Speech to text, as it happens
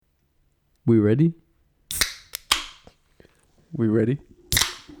We ready? We ready?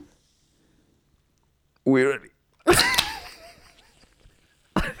 We ready.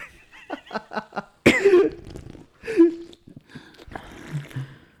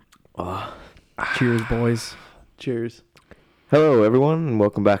 Cheers, boys. Cheers. Hello, everyone, and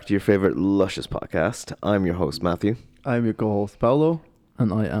welcome back to your favorite luscious podcast. I'm your host, Matthew. I'm your co-host, Paolo.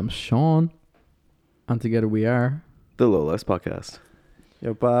 And I am Sean. And together we are... The Low Life Podcast.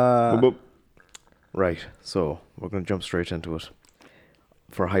 Yep. Boop, boop. Right, so we're going to jump straight into it.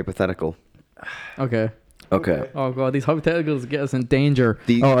 For a hypothetical. Okay. Okay. Oh, God. These hypotheticals get us in danger.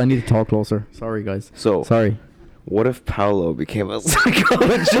 The- I need to talk closer. Sorry, guys. So, Sorry. what if Paolo became a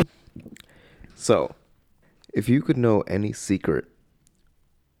psychologist? So, if you could know any secret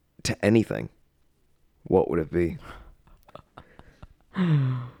to anything, what would it be?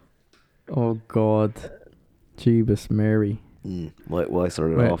 Oh, God. Jeebus Mary. Well, I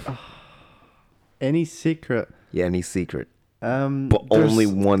started Wait. off. Any secret? Yeah, any secret. But Only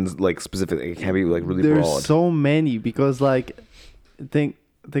one's like specific. It can't be like really there's broad. so many because like think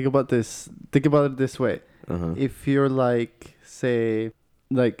about this. Think about it this way. Uh-huh. If you're like say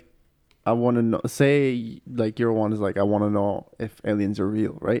like I want to know, say like your one is like I want to know if aliens are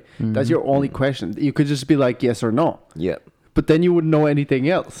real, right? Mm-hmm. That's your only question. You could just be like yes or no, Yeah. but then you wouldn't know anything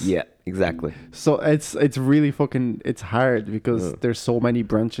else. Yeah. Exactly. So it's really fucking it's hard because there's so many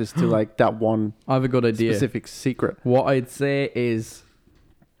branches to like that one I have a good idea. specific secret. What I'd say is,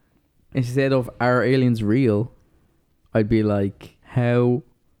 instead of are aliens real, I'd be like, how...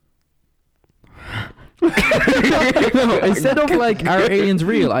 No, instead of like, are aliens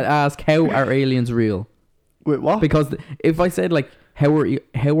real, I'd ask, how are aliens real? Wait, what? Because if I said like, how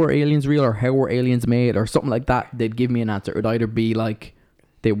are aliens real, or how were aliens made, or something like that, they'd give me an answer. It would either be like,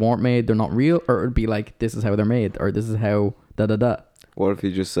 they weren't made, they're not real, or it'd be like, this is how they're made, or this is how da-da-da. What if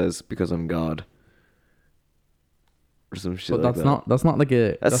he just says because I'm God? Or some shit But like that's not like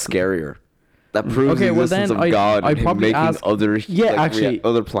a... That's scarier. That proves Okay, the well existence then of I'd God and him probably making ask... other Yeah, actually-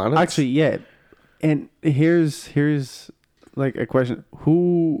 other planets. Actually, yeah. And here's like a question: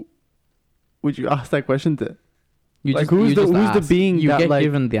 who would you ask that question to? You Like, just, who's you the- just who's the ask. being you that, get like-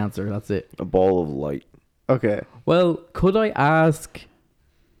 given the answer? That's it. A ball of light. Okay. Well, could I ask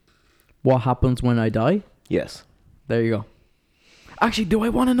what happens when I die? Yes. There you go. Actually, do I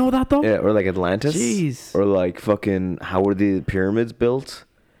want to know that though? Yeah, or like Atlantis. Jeez. Or like fucking how were the pyramids built?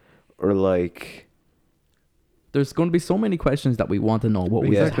 Or like There's going to be so many questions that we want to know, but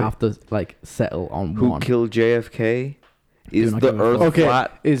we Yeah. just have to like settle on who one. killed JFK? Is not the give a Earth fuck. Okay.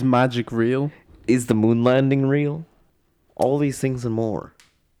 flat? Is magic real? Is the moon landing real? All these things and more.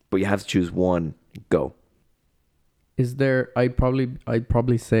 But you have to choose one. Go. Is there? I'd probably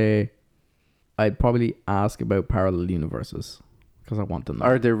ask about parallel universes because I want to know.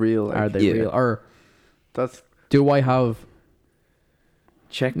 Are they real? Are they Yeah. real? Or That's do I have?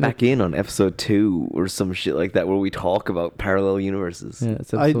 Check back in on episode 2 or some shit like that where we talk about parallel universes. Yeah,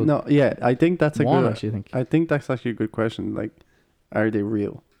 it's I episode no. Yeah, I think that's a one. good. Actually, I think. I think that's actually a good question. Like, are they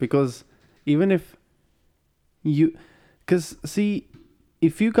real? Because even if because see,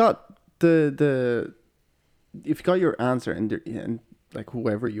 if you got if you got your answer and like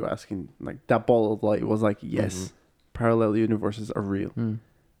whoever you asking, like that ball of light was like yes, parallel universes are real. Mm.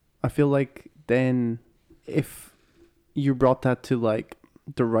 I feel like then if you brought that to like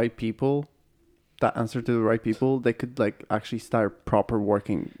the right people, that answer to the right people, they could like actually start proper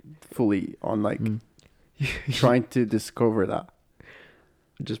working fully on like trying to discover that.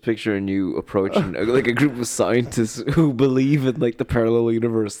 Just picturing you approaching like a group of scientists who believe in like the parallel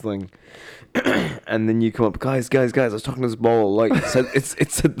universe thing, and then you come up, guys. I was talking to this ball of light.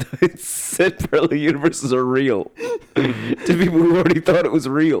 It said parallel universes are real to people who already thought it was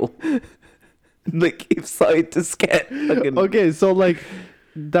real. Like if scientists can't. Fucking... Okay, so like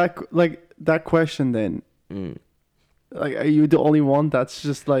that question then, like are you the only one that's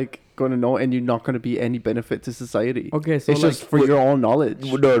just like going to know, and you're not going to be any benefit to society? Okay, so it's like, just for your own knowledge.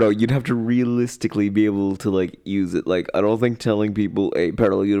 No, you'd have to realistically be able to like use it. Like I don't think telling people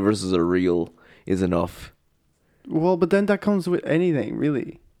parallel universes are real is enough. Well, but then that comes with anything,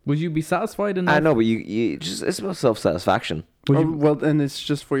 really. would you be satisfied enough? I know, but you just it's about self-satisfaction. Well, then it's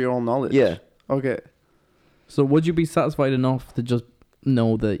just for your own knowledge. Yeah. Okay. So would you be satisfied enough to just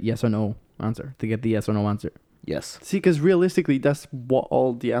know the yes or no answer, to get the yes or no answer? Yes. See, because realistically, that's what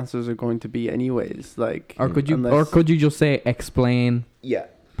all the answers are going to be, anyways. Like, Or could you unless- could you just say explain Yeah.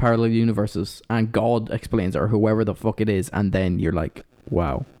 parallel universes and God explains, or whoever the fuck it is, and then you're like,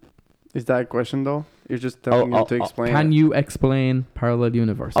 wow. Is that a question though? You're just telling him to explain. Can it. you explain parallel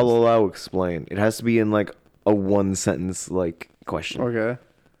universes? I'll allow explain. It has to be in like a one sentence like question. Okay.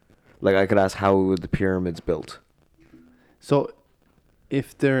 Like I could ask how were the pyramids built? So,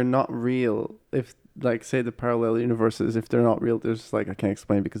 if they're not real, if like say the parallel universes, if they're not real, there's just like I can't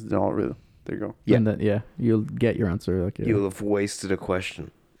explain because they're not real. There you go. Yeah. And then, you'll get your answer. Like, You'll have wasted a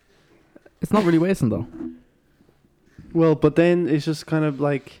question. It's not really wasting though. Well, but then it's just kind of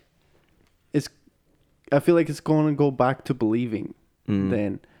like, I feel like it's going to go back to believing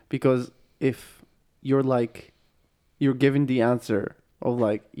then, because if you're like, you're given the answer of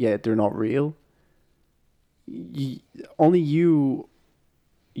like, yeah, they're not real. Only you're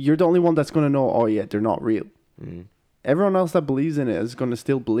the only one that's going to know, oh yeah, they're not real. Everyone else that believes in it is going to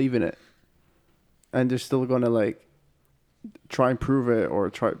still believe in it. And they're still going to like try and prove it or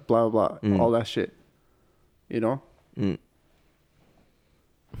try blah, blah, blah, all that shit. You know?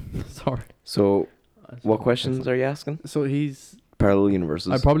 Sorry. So, what questions are you asking? So he's... Parallel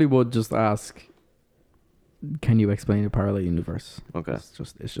universes. I probably would just ask, can you explain a parallel universe? Okay. It's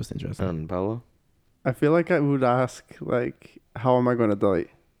just interesting. And Paolo? I feel like I would ask, like, how am I going to die?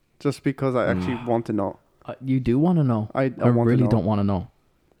 Just because I actually want to know. You do want to know. I want really to know. don't want to know.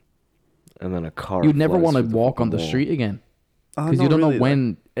 And then a car. You'd never flies want to through the walk on fucking the wall. street again. Ah, Because you no, don't really, know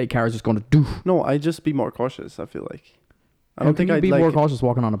when a car is just going to do. No, I'd just be more cautious, I feel like. I How don't can think you I'd be like... more cautious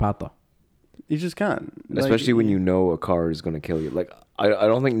walking on a path though? You just can't. Especially when you know a car is going to kill you. Like, I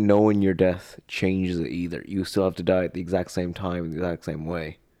don't think knowing your death changes it either. You still have to die at the exact same time, the exact same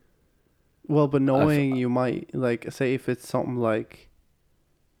way. Well, but knowing you might, like, say if it's something like,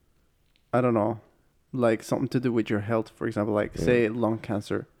 I don't know, like something to do with your health, for example, like, say lung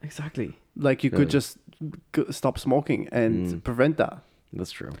cancer. Exactly. Like, you could just stop smoking and prevent that.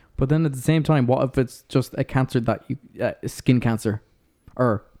 That's true. But then at the same time, what if it's just a cancer that you, skin cancer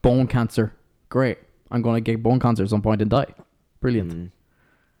or bone cancer? Great. I'm going to get bone cancer at some point and die. Brilliant.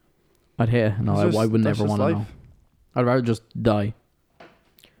 I'd hate. No, I would never want to know. I'd rather just die.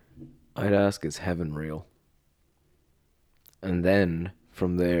 I'd ask, is heaven real? And then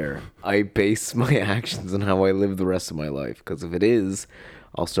from there, I base my actions on how I live the rest of my life. Because if it is,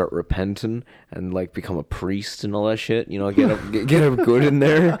 I'll start repenting and like become a priest and all that shit. You know, get up good in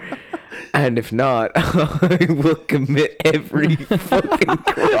there. And if not, I will commit every fucking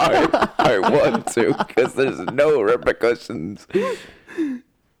crime I want to, because there's no repercussions. Oh,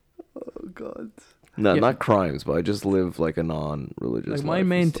 God. No, Yeah. not crimes, but I just live like a non-religious Like life my and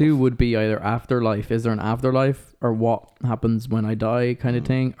main stuff. two would be either afterlife. Is there an afterlife, or what happens when I die, kind of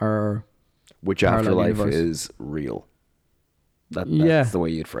thing, or Which parallel afterlife universe. is real? That's Yeah. the way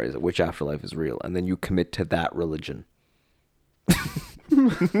you'd phrase it. Which afterlife is real? And then you commit to that religion.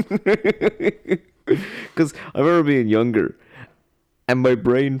 Because I remember being younger and my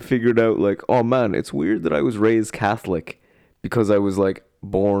brain figured out like, oh man, it's weird that I was raised Catholic because I was like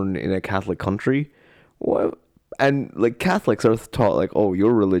born in a Catholic country. What? And like Catholics are taught like, oh,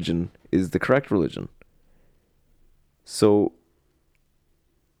 your religion is the correct religion. So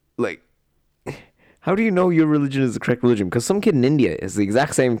like, how do you know your religion is the correct religion? Because some kid in India is the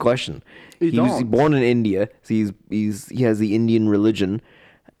exact same question. He was born in India, so he has the Indian religion,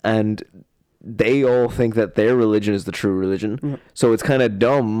 and they all think that their religion is the true religion. Yeah. So it's kind of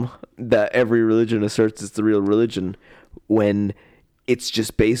dumb that every religion asserts it's the real religion when it's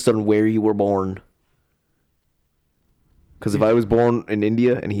just based on where you were born. Because if I was born in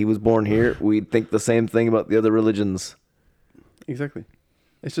India and he was born here, we'd think the same thing about the other religions. Exactly.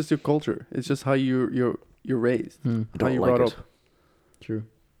 It's just your culture. It's just how you're raised. How Don't you like brought it. up. true?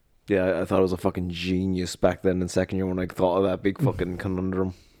 Yeah, I thought I was a fucking genius back then in second year when I thought of that big fucking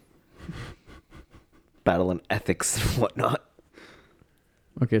conundrum. Battling ethics and whatnot.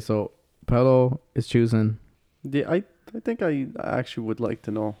 Okay, so Paolo is choosing. Yeah, I think I actually would like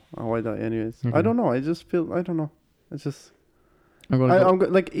to know how I die anyways. Okay. I don't know. I just feel, I don't know. It's just, I'm going to. I'm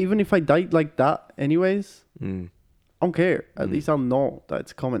like, even if I died like that anyways, I don't care. At least I'll know that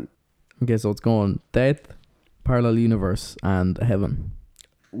it's coming. Okay, so it's going death, parallel universe, and heaven.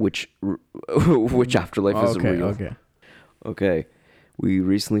 Which afterlife is real? Okay. We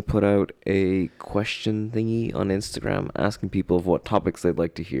recently put out a question thingy on Instagram asking people of what topics they'd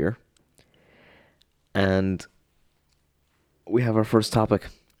like to hear. And we have our first topic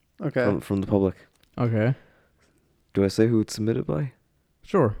from the public. Okay. Do I say who it's submitted by?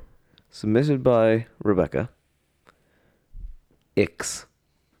 Sure. Submitted by Rebecca. Icks.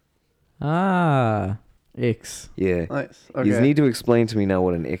 Ah, Icks. Yeah. Nice. Okay. You need to explain to me now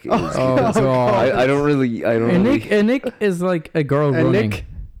what an ick is. Oh God. I don't really. A nick is like a girl A running. nick?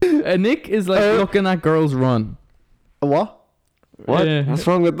 A nick is like looking at girls run. A what? What? Yeah. What's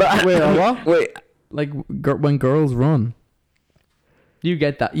wrong with that? Wait, a what? Wait. Like when girls run. You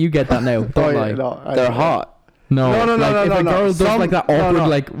get that. You get that now. Don't lie. No, They're hot. No, No, like, if a girl does like that awkward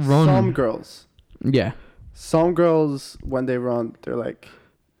like run. Some girls. Yeah, Some girls, when they run, they're like,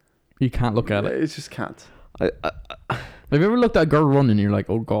 you can't look at it. it just can't. Have you ever looked at a girl running and you're like,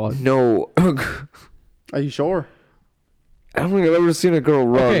 oh god? No. Are you sure? I don't think I've ever seen a girl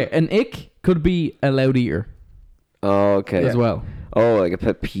run. Okay, an ick could be a loud eater Oh, okay. as well. Oh, like a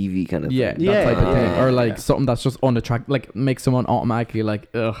pet peeve kind of Yeah, thing. that type of thing. yeah, Or like yeah. something that's just unattractive, like makes someone automatically like,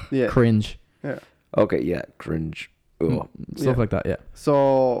 ugh, Yeah. cringe. Yeah. Okay, yeah, cringe. Oh. Stuff Yeah. like that, yeah.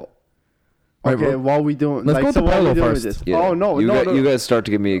 So, Right, okay, well, what are we doing? let's go with so the what are we parallel doing with first. this? Yeah. Oh, no, you no, guys, no. you guys start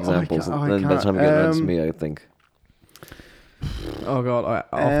to give me I examples, can't- and then by the time we get around to me, I think. Oh god,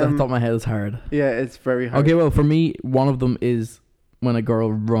 off the top of my head, it's hard. Yeah, it's very hard. Okay, well, for me, one of them is when a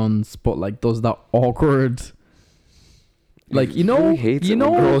girl runs, but like does that awkward, like you know, Really hates you it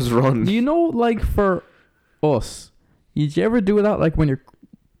know, when girls run. you know, like for us, did you ever do that? Like when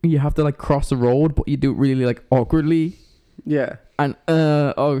you have to like cross the road, but you do it really like awkwardly, Yeah. and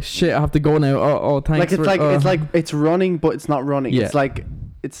oh shit, I have to go now. Oh thanks. Like it's like it's running, but it's not running. Yeah. It's like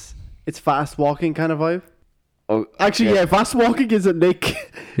it's fast walking kind of vibe. Oh, Actually, yeah, fast walking is a nick.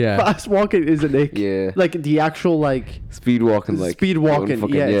 yeah. Fast walking is a nick. yeah. Like the actual like Speed walking, like speed walking.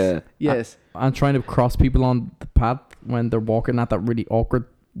 fucking- Yes. yeah. Yes. And trying to cross people on the path when they're walking at that really awkward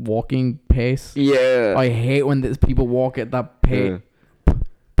walking pace. Yeah. I hate when there's people walk at that pace. Yeah.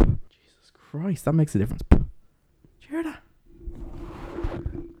 Jesus Christ, that makes a difference. Did you hear that?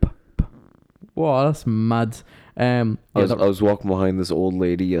 Whoa, that's mad. I was walking behind this old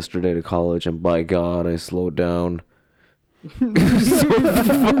lady yesterday to college, and by God, I slowed down. So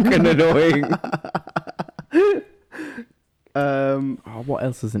fucking annoying. What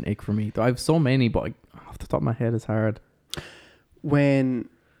else is an ick for me? I have so many, but off the top of my head, it's hard. When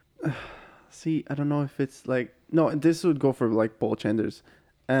see, I don't know if it's like no, this would go for like both genders.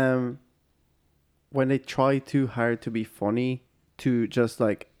 When they try too hard to be funny, to just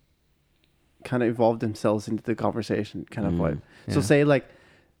like kind of evolve themselves into the conversation kind of vibe. Yeah.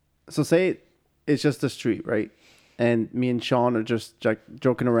 So say it's just the street, right? And me and Sean are just like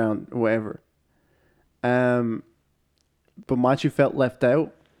joking around or whatever. But Machu felt left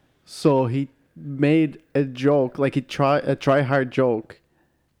out, so he made a joke, like a try hard joke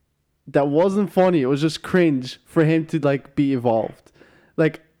that wasn't funny. It was just cringe for him to like be evolved.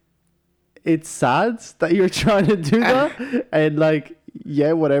 Like, it's sad that you're trying to do that, and like,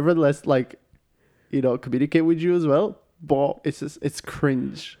 yeah, whatever. Let's like, communicate with you as well. But it's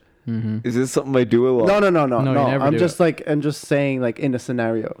cringe. Mm-hmm. Is this something I do a lot? No. No, you never I'm do just like, I'm just saying like in a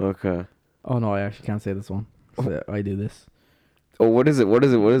scenario. Okay. Oh no, I actually can't say this one. So I do this. Oh, what is it? What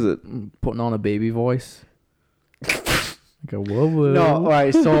is it? What is it? Putting on a baby voice. Like a whoa whoa. No, all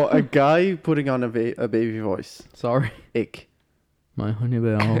right. So a guy putting on a baby voice. Sorry. Ick. My honey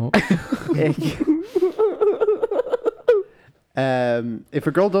bell. Ick. If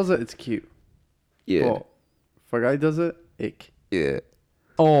a girl does it, it's cute. Yeah. But if a guy does it, ick. Yeah.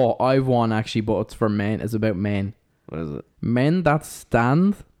 Oh, I've one actually, but it's for men. It's about men. What is it? Men that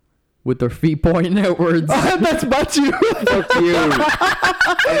stand with their feet pointing outwards. That's Matthew. Fuck you.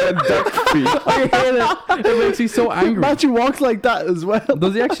 I got duck feet. I hate it. It makes me so angry. Matthew walks like that as well.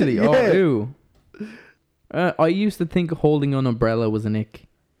 Does he actually? Yeah. Oh, ew. I used to think holding an umbrella was an ick,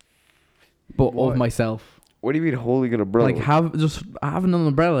 but Why? of myself. What do you mean holding an umbrella? Like having an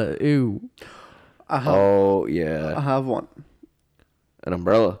umbrella. Ew. I have, Oh, I yeah. have one. An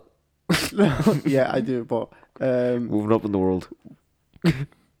umbrella. Yeah, I do. But Moving up in the world.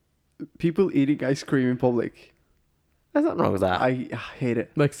 people eating ice cream in public, There's nothing wrong with that. I hate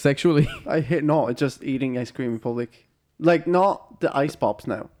it. Like sexually. I hate it's just eating ice cream in public. Like not the ice pops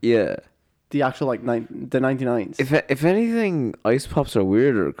now. Yeah. The actual like the 99s. If anything, ice pops are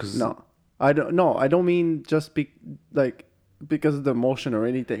weirder because No, I don't. No, I don't mean just because of the emotion or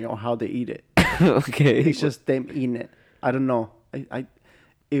anything or how they eat it. okay. It's just them eating it. I don't know.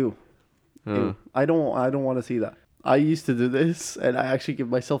 Ew. Ew. I don't want to see that. I used to do this, and I actually give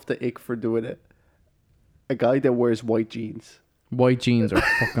myself the ick for doing it. A guy that wears white jeans. White jeans are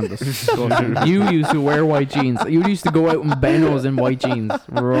fucking disgusting. You used to wear white jeans. You used to go out in Benos in white jeans.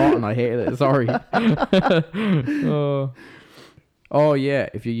 Rotten. I hated it. Sorry. Oh yeah.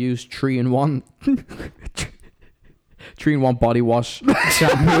 If you use 3-in-1, 3-in-1 body wash,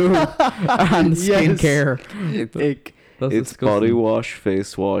 shampoo, and skincare. Ick. That's It's disgusting. body wash,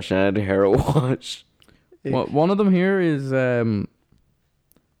 face wash, and hair wash. Ick. Well, one of them here is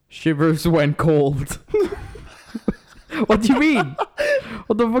shivers when cold. What do you mean?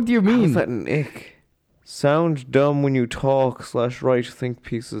 What the fuck do you How's mean? that an ick? Sound dumb when you talk / write think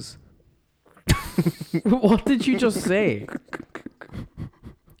pieces. What did you just say?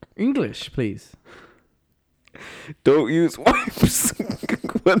 English, please. Don't use wipes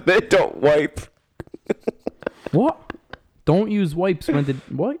when they don't wipe. What? Don't use wipes when the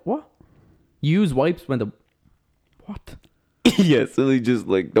what? Use wipes when the what? Yeah, so they just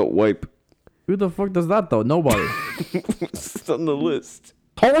like don't wipe. Who the fuck does that though? Nobody. It's on the list.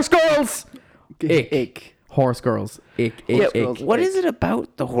 Horse girls. Ick. Ick. Horse girls. Ick. Horse Ick. girls. Ick. What is it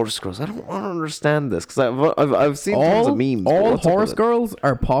about the horse girls? I don't understand this because I've seen tons of memes. but All what's up with horse it? girls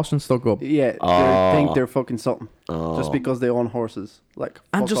are posh and stuck up. Yeah, they think they're fucking something just because they own horses. Like,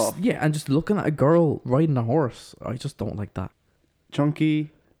 And fuck just off. and just looking at a girl riding a horse, I just don't like that.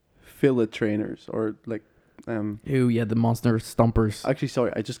 Chunky fillet trainers or like Ew, yeah, the monster stompers, actually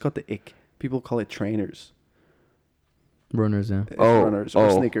sorry, I just got the ick. People call it trainers. runners. Yeah, It's Oh, runners or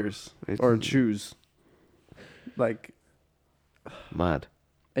oh. sneakers or shoes. Like, Mad.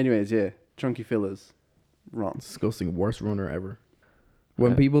 anyways, yeah, chunky fillets. Wrong. disgusting, worst runner ever.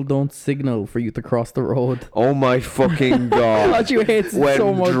 When people don't signal for you to cross the road, Oh my fucking god. God, you hate it When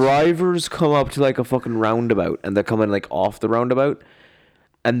so much. drivers come up to like a fucking roundabout and they're coming like off the roundabout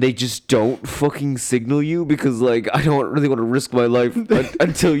and they just don't fucking signal you because like I don't really want to risk my life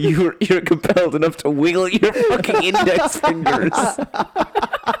until you're compelled enough to wiggle your fucking index fingers.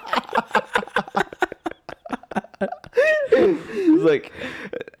 It's like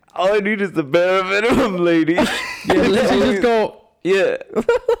all I need is the bare minimum, lady. Yeah, literally just go. Yeah.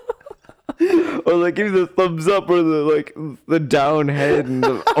 Or like give me the thumbs up or the like the down head and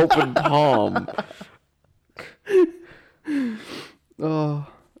the open palm. Oh,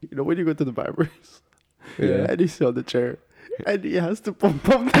 you know when you go to the barber's, Yeah. and he's on the chair, and he has to pump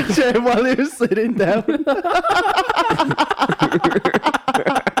up the chair while you're sitting down.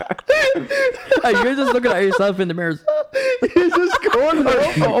 Hey, you're just looking at yourself in the mirrors. You're just going up.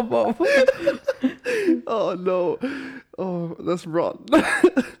 Oh, Oh no, oh that's wrong.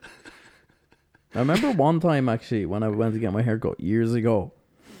 I remember one time actually when I went to get my hair cut years ago.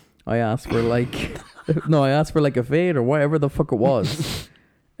 I asked for like, I asked for like a fade or whatever the fuck it was,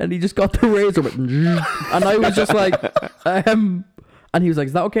 and he just got the razor, and I was just like, and he was like,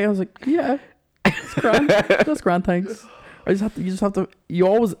 "Is that okay?" I was like, "Yeah, that's grand. That's grand, thanks." You just have to. You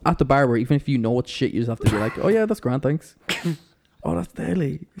always at the barber, even if you know it's shit, you just have to be like, "Oh yeah, that's grand, thanks." Oh, that's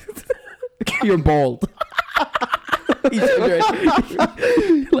daily. You're bald. He's so great.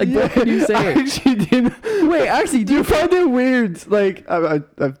 Like, what can you say? I actually didn't. Wait, actually, Do you find it weird? Like, I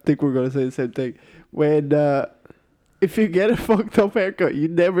think we're gonna say the same thing. When if you get a fucked up haircut, you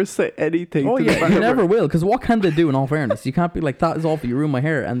never say anything. Oh to the yeah, barber. you never will. Because what can they do? In all fairness, you can't be like, "That is awful. You ruined my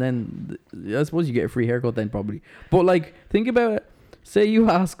hair," and then I suppose you get a free haircut then probably. But like, think about it. Say you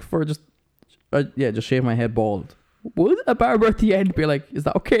ask for just shave my head bald. Would a barber at the end be like, "Is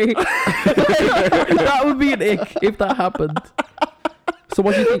that okay?" That would be an ick if that happened. So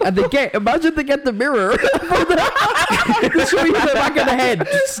what do you think? And imagine they get the mirror to show you the back of the head,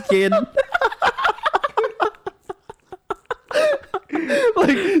 just skin.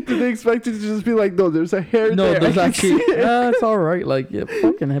 Like, do they expect you to just be like, "No, there's a hair No, there." there's I can actually. see it." It's all right. Like, yeah,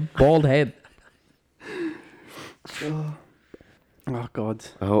 fucking bald head. Oh God.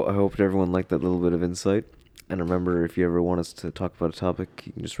 I hope everyone liked that little bit of insight. And remember, if you ever want us to talk about a topic,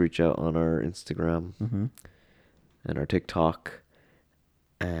 you can just reach out on our Instagram and our TikTok.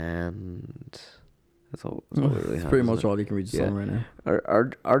 And that's all we really It's have. pretty isn't much it? all you can reach us Yeah. on right now.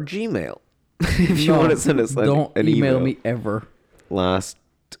 Our Gmail. If you want to send us Don't an email email. me ever. Last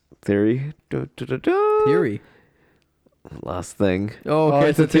theory. Theory. Last thing. Oh, okay, Oh,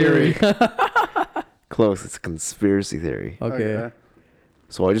 it's a theory. Close. It's a conspiracy theory. Okay.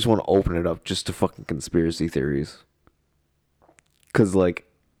 So I just want to open it up just to fucking conspiracy theories. Because, like,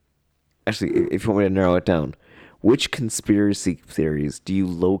 actually, if you want me to narrow it down, which conspiracy theories do you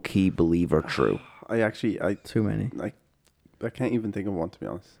low-key believe are true? I Too many. can't even think of one, to be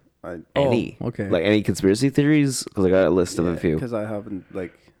honest. Any. okay. Like, any conspiracy theories? Because I got a list of a few. Because I haven't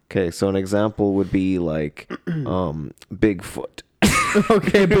like. Okay, so an example would be, like, Bigfoot.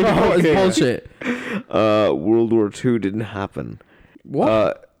 Okay, but that was Okay. bullshit. World War II didn't happen.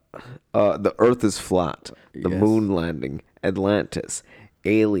 What? The Earth is flat. The Yes. moon landing. Atlantis.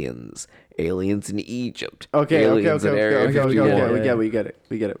 Aliens in Egypt. Okay. Aliens in Area okay, 51. yeah. We get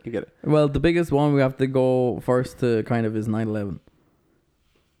it. Well, the biggest one we have to go first to kind of is 9/11.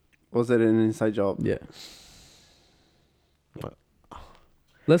 Was it an inside job? Yeah. What?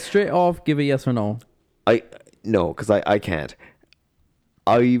 Let's straight off give a yes or no. No, because I can't.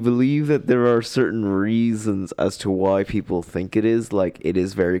 I believe that there are certain reasons as to why people think it is. Like, it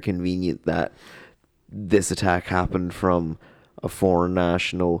is very convenient that this attack happened from a foreign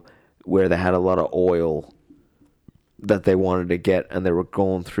national where they had a lot of oil that they wanted to get, and they were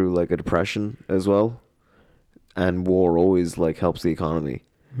going through, like, a depression as well. and war always like helps the economy.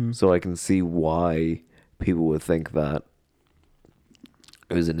 Mhm. So I can see why people would think that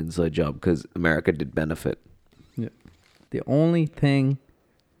it was an inside job because America did benefit. The only thing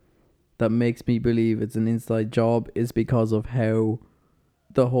that makes me believe it's an inside job is because of how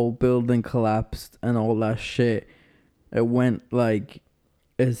the whole building collapsed and all that shit. It went like,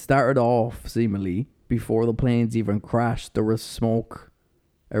 it started off seemingly before the planes even crashed. There was smoke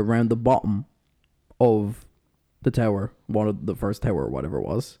around the bottom of the tower, one of the first tower or whatever it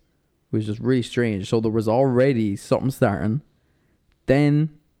was. It was just really strange. So there was already something starting. Then,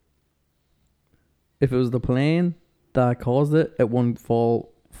 if it was the plane that caused it, it wouldn't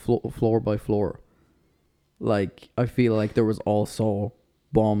fall floor by floor. Like, I feel like there was also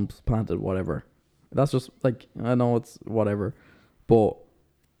bombs planted, whatever. That's just, like, I know it's whatever. But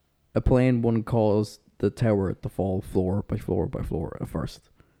a plane wouldn't cause the tower to fall floor by floor by floor at first.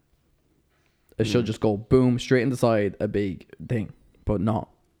 It should just go boom, straight in the side, a big thing. But not.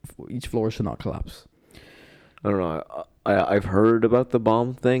 Each floor should not collapse. I don't know. I've heard about the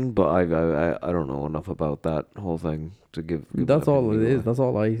bomb thing, but I don't know enough about that whole thing to give That's my all it opinion is. That's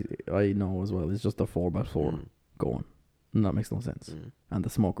all I know as well. It's just a 4x4 going. And that makes no sense. And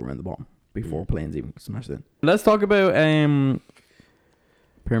the smoke around the bottom before planes even smashed in. Let's talk about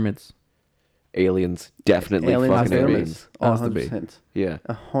pyramids. Aliens, definitely fucking aliens. Has to be. 100%. Yeah.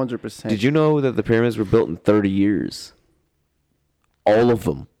 100%. Did you know that the pyramids were built in 30 years? All of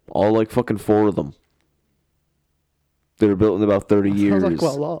them. All like fucking 4 of them. They were built in about 30 years. Sounds like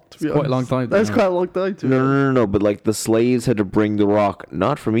quite a lot. It's quite a long time. That's quite a long time too. No. But like the slaves had to bring the rock,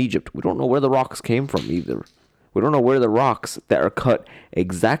 not from Egypt. We don't know where the rocks came from either. We don't know where the rocks that are cut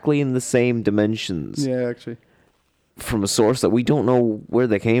exactly in the same dimensions Yeah, actually. from a source that we don't know where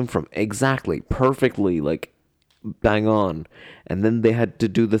they came from exactly, perfectly, like bang on. And then they had to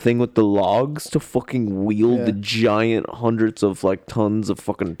do the thing with the logs to fucking wield the giant hundreds of like tons of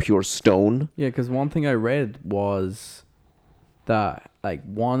fucking pure stone. Yeah, because one thing I read was that like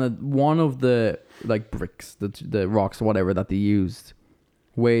one of the like bricks, the rocks, whatever that they used,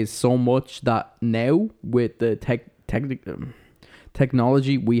 weighs so much that now with the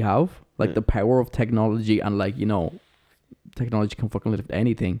technology we have, like the power of technology and like, you know, technology can fucking lift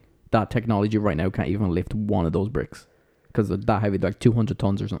anything. That technology right now can't even lift one of those bricks because they're that heavy, like 200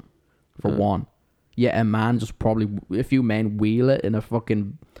 tons or something for one. Yeah, a man just probably, a few men wheel it in a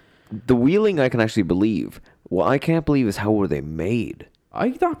fucking... The wheeling I can actually believe. What I can't believe is how were they made? I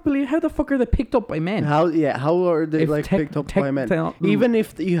don't believe, how the fuck are they picked up by men? How are they If like picked up by men? techno- Even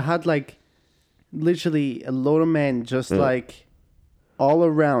if you had like literally a load of men just like all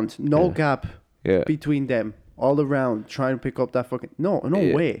around, no gap between them, all around trying to pick up that fucking no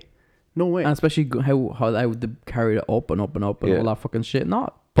way. No way. And especially how they would carry it up and up and up and all that fucking shit.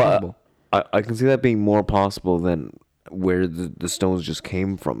 Not possible. I can see that being more possible than where the stones just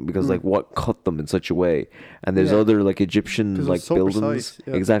came from, because like what cut them in such a way. And there's other like Egyptian like so buildings. precise,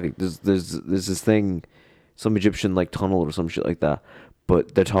 Exactly. There's this thing, some Egyptian like tunnel or some shit like that.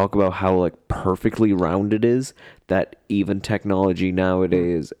 But they talk about how like perfectly round it is that even technology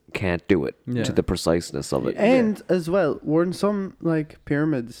nowadays can't do it to the preciseness of it. And as well, weren't some like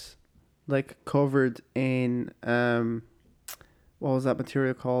pyramids like covered in what was that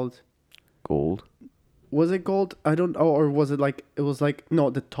material called? Gold. Was it gold? I don't know. Or was it like, it was like, no,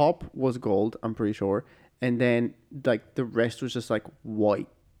 the top was gold, I'm pretty sure. And then like the rest was just like white.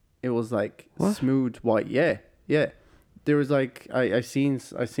 It was like smooth white. Yeah. Yeah. There was like, I seen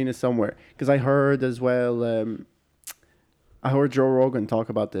it somewhere. Because I heard as well, I heard Joe Rogan talk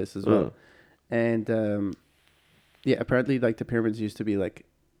about this as well. And yeah, apparently like the pyramids used to be like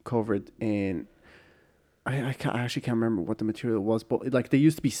covered in, I actually can't remember what the material was, but like they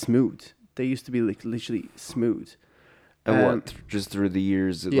used to be smooth. They used to be like literally smooth. And what, just through the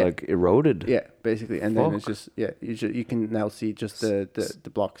years it like eroded? Yeah, basically. And then it's just, you can now see just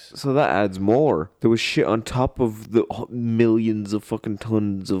the blocks. So that adds more. There was shit on top of the millions of fucking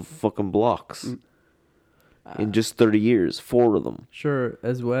tons of fucking blocks. In just 30 years, 4 of them. Sure,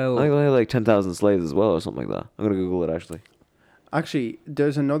 as well. I think they had like 10,000 slaves as well or something like that. I'm going to Google it actually. Actually,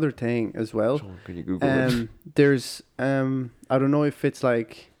 there's another thing as well. Sean, can you Google it? There's, I don't know if it's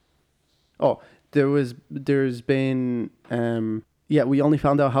like... Oh, there's been, we only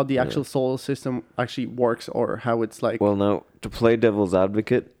found out how the actual solar system actually works, or how it's like... Well, now, to play devil's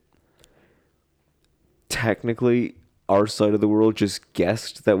advocate, technically, our side of the world just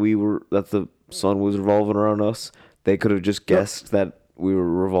guessed that the sun was revolving around us. They could have just guessed that we were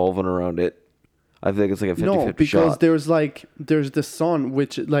revolving around it. I think it's like a 50-50 shot. No, because there's the sun,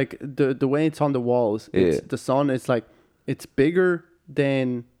 which like the way it's on the walls, the sun is like, it's bigger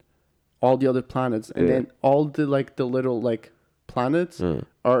than all the other planets, and Yeah. then all the like the little like planets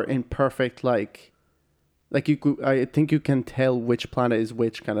are in perfect like you could, I think you can tell which planet is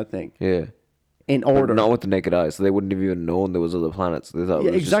which kind of thing Yeah. in But order. not with the naked eye, so they wouldn't have even known there was other planets. They thought it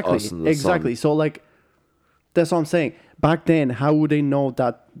Yeah, was exactly, just us and the exactly. sun. So like, that's what I'm saying. Back then, how would they know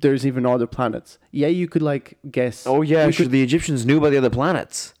that there's even other planets? Yeah, you could like guess. Oh yeah, you sure. could, The Egyptians knew about the other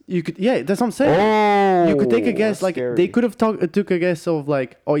planets. you could. Yeah, that's what I'm saying. Oh, You could take a guess. that's Like scary. they could have took a guess of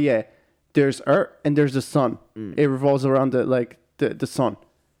like, oh yeah, there's Earth and there's the sun. It revolves around the sun,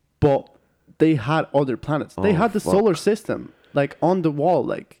 but they had other planets. They Oh, had the fuck. solar system like on the wall.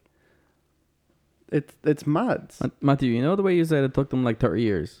 Like it's mad. Matthew, you know the way you said it took them like 30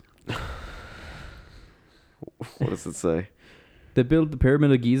 years? What does it say? They built the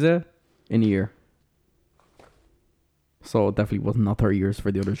Pyramid of Giza in a year. So it definitely was not 30 years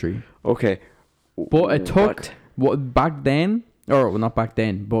for the other three. Okay, But it took, What? back then, or well, not back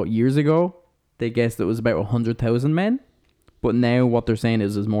then, but years ago, they guessed it was about 100,000 men. But now what they're saying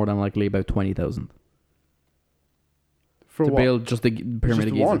is more than likely about 20,000. For To what? build just the Pyramid Just of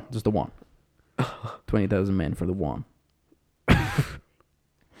the Giza. one? Just the one. 20,000 men for the one.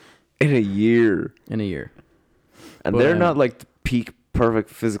 In a year, In a year. and But, they're not like the peak perfect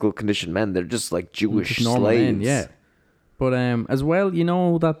physical condition men. They're just like Jewish Just normal slaves. men, yeah. But as well, you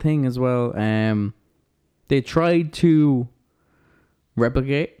know that thing as well. They tried to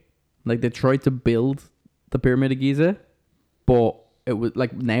replicate, like they tried to build the Pyramid of Giza, but it was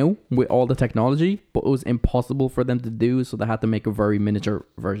like now with all the technology, but it was impossible for them to do. So they had to make a very miniature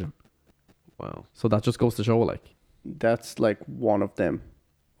version. Wow. So that just goes to show, like, That's like one of them,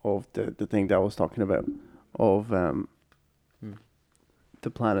 of the thing that I was talking about, of the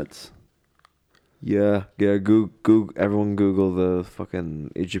planets. Yeah. Google. Everyone Google the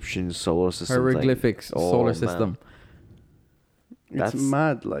fucking Egyptian solar system thing. hieroglyphics, Oh, solar man. system. It's That's-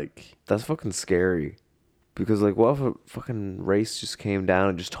 mad. Like That's fucking scary. Because like, what if a fucking race just came down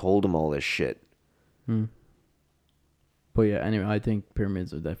and just told them all this shit? But yeah, anyway, I think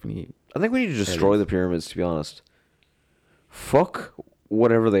pyramids are definitely. I think we need to destroy the pyramids, to be honest. Fuck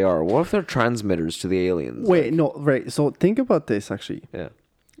whatever they are. What if they're transmitters to the aliens? wait, no, right. So think about this actually. Yeah.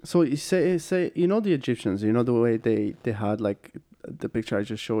 So you say you know the Egyptians, you know the way they had like the picture I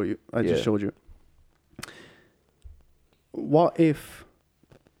just showed you. I just Yeah. showed you. What if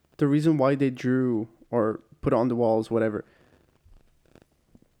the reason why they drew or put it on the walls, whatever,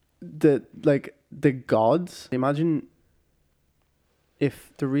 the gods? Imagine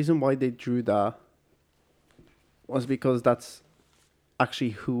if the reason why they drew that was because that's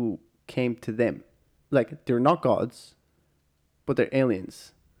actually who came to them. Like they're not gods, but they're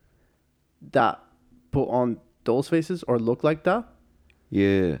aliens that put on those faces or look like that,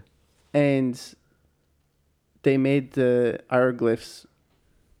 Yeah. and they made the hieroglyphs.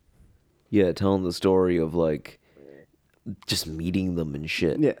 Yeah, telling the story of like just meeting them and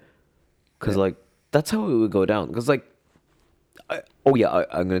shit. Yeah, Because like that's how it would go down. Because like, I'm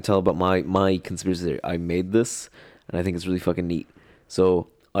gonna tell about my conspiracy theory. I made this, and I think it's really fucking neat. So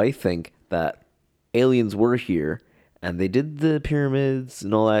I think that aliens were here, and they did the pyramids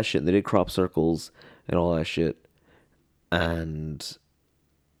and all that shit. And they did crop circles and all that shit, and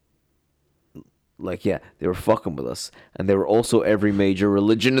like yeah, they were fucking with us, and they were also every major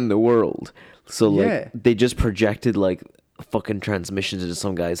religion in the world. So like Yeah. they just projected like fucking transmissions into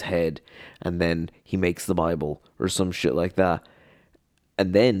some guy's head, and then he makes the Bible or some shit like that.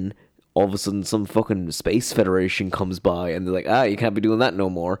 And then all of a sudden some fucking space federation comes by and they're like, you can't be doing that no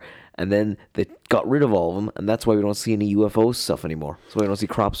more. And then they got rid of all of them, and that's why we don't see any UFO stuff anymore. That's why we don't see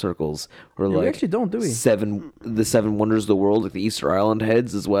crop circles or Yeah, like we actually don't, do we? the seven wonders of the world, like the Easter Island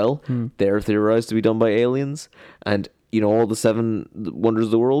heads as well. They're theorized to be done by aliens, and you know all the seven wonders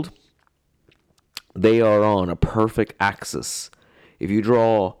of the world. They are on a perfect axis. If you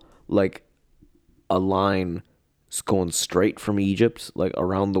draw like a line going straight from Egypt, like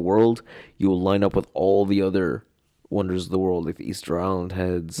around the world, you will line up with all the other wonders of the world, like the Easter Island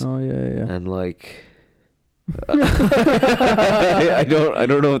heads, Oh yeah. and like I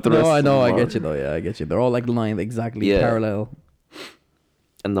don't know what the rest. No, I of know. them I are. get you though. Yeah, I get you. They're all like lined exactly Yeah. parallel.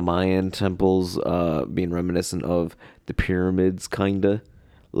 And the Mayan temples being reminiscent of the pyramids, kinda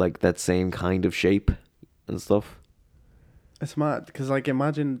like that same kind of shape and stuff. it's mad because like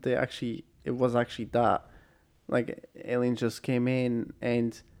imagine it was actually that, like aliens just came in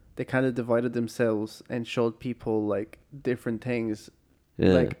and they kind of divided themselves and showed people like different things.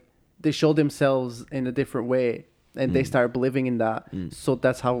 Yeah. Like they showed themselves in a different way, and they started believing in that. So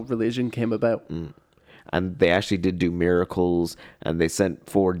that's how religion came about. And they actually did do miracles, and they sent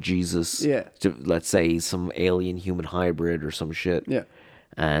forward Jesus Yeah. to, let's say, some alien human hybrid or some shit. Yeah.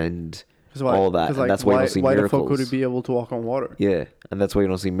 And all that, and that's why you don't see why miracles. the fuck could he be able to walk on water? Yeah, and that's why you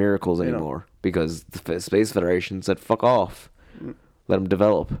don't see miracles You know. anymore, because the Space Federation said, fuck off. Mm. Let them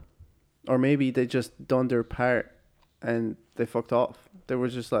develop. Or maybe they just done their part and they fucked off. They were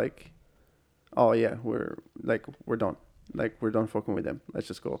just like, oh yeah, we're done. Like, we're done fucking with them. Let's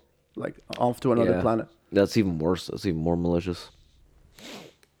just go. Like, off to another Yeah. planet. That's even worse. That's even more malicious.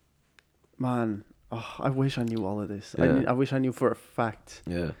 Man, I wish I knew all of this. Yeah. I wish I knew for a fact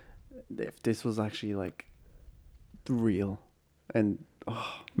Yeah. if this was actually, like, real. And,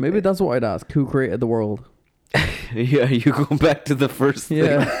 Maybe that's what I'd ask. Who created the world? Yeah, you go back to the first thing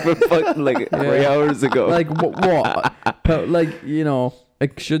Yeah. from fucking like 3 hours ago. Like, what? Like, you know,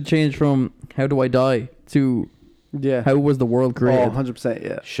 it should change from how do I die to yeah. how was the world Oh, created? 100%,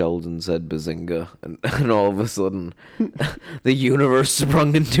 yeah. Sheldon said Bazinga, and all of a sudden, the universe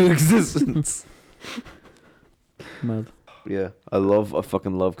sprung into existence. Mad. Yeah, I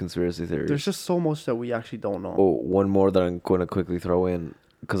fucking love conspiracy theories. There's just so much that we actually don't know. Oh, one more that I'm going to quickly throw in,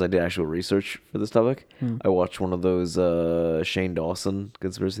 because I did actual research for this topic. I watched one of those Shane Dawson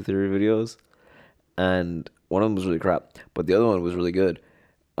conspiracy theory videos, and one of them was really crap, but the other one was really good.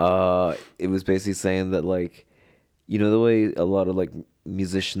 It was basically saying that, like, you know, the way a lot of like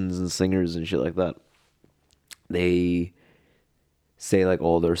musicians and singers and shit like that, they say like,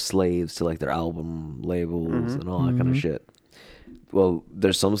 oh, they're slaves to like their album labels and all that kind of shit. Well,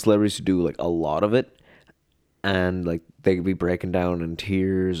 there's some celebrities who do like a lot of it, and like they could be breaking down in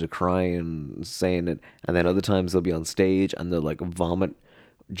tears or crying, saying it, and then other times they'll be on stage and they'll like vomit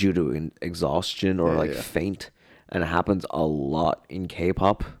due to exhaustion or like faint, and it happens a lot in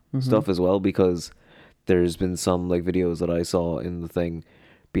K-pop stuff as well, because there's been some like videos that I saw in the thing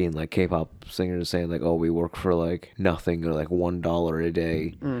being like K-pop singers saying like, oh, we work for like nothing or like $1 a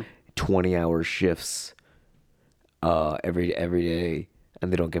day, 20-hour shifts every day,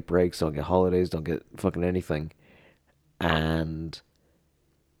 and they don't get breaks, don't get holidays, don't get fucking anything. And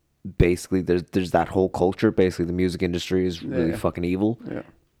basically there's that whole culture. Basically the music industry is really fucking evil. Yeah.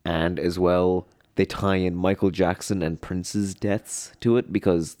 And as well, they tie in Michael Jackson and Prince's deaths to it,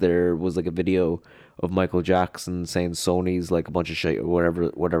 because there was like a video of Michael Jackson saying Sony's like a bunch of shit, or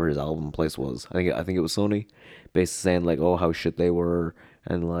whatever his album place was. I think it was Sony, basically saying like, oh, how shit they were,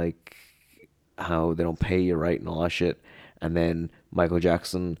 and like how they don't pay you right and all that shit. And then Michael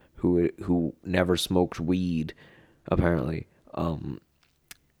Jackson, who never smoked weed, apparently,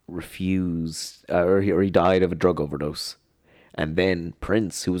 refused, or he died of a drug overdose. And then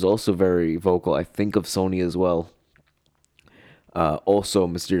Prince, who was also very vocal, I think of Sony as well, also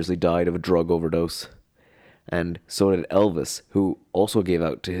mysteriously died of a drug overdose. And so did Elvis, who also gave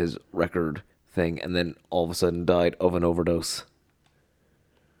out to his record thing, and then all of a sudden died of an overdose.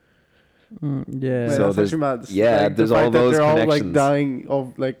 Yeah. Man, So that's there's- actually mad. yeah, Like, there's the all fact that those they're all like connections. dying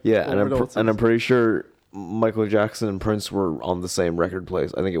of like Yeah, and overdoses. I'm pretty sure Michael Jackson and Prince were on the same record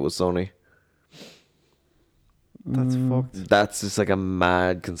place. I think it was Sony. That's fucked. That's just like a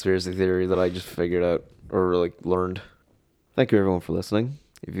mad conspiracy theory that I just figured out, or like learned. Thank you everyone for listening.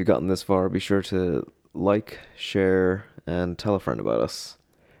 If you've gotten this far, be sure to like, share, and tell a friend about us.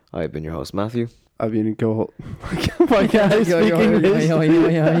 I've been your host, Matthew. I've been go. My guy speak English.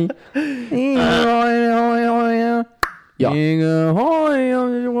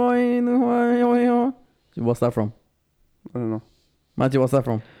 What's that from? I don't know. Matthew, what's that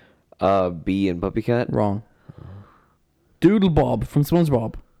from? Bee and Puppy Cat. Wrong. Doodle Bob from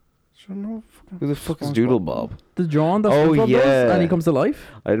SpongeBob. Sure, no fucking Who the fuck is SpongeBob. Doodle Bob? The John that Oh, SpongeBob does, yeah. and he comes to life.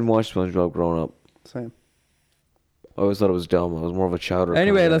 I didn't watch SpongeBob growing up. Same. I always thought it was dumb. I was more of a chowder.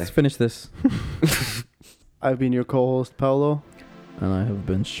 Anyway, kind of let's guy. finish this. I've been your co-host Paolo. And I have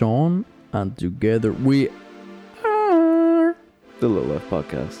been Sean, and together we are. The Low Life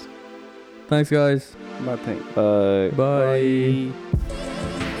Podcast. Thanks, guys. Bad thing. Bye. Bye. Bye.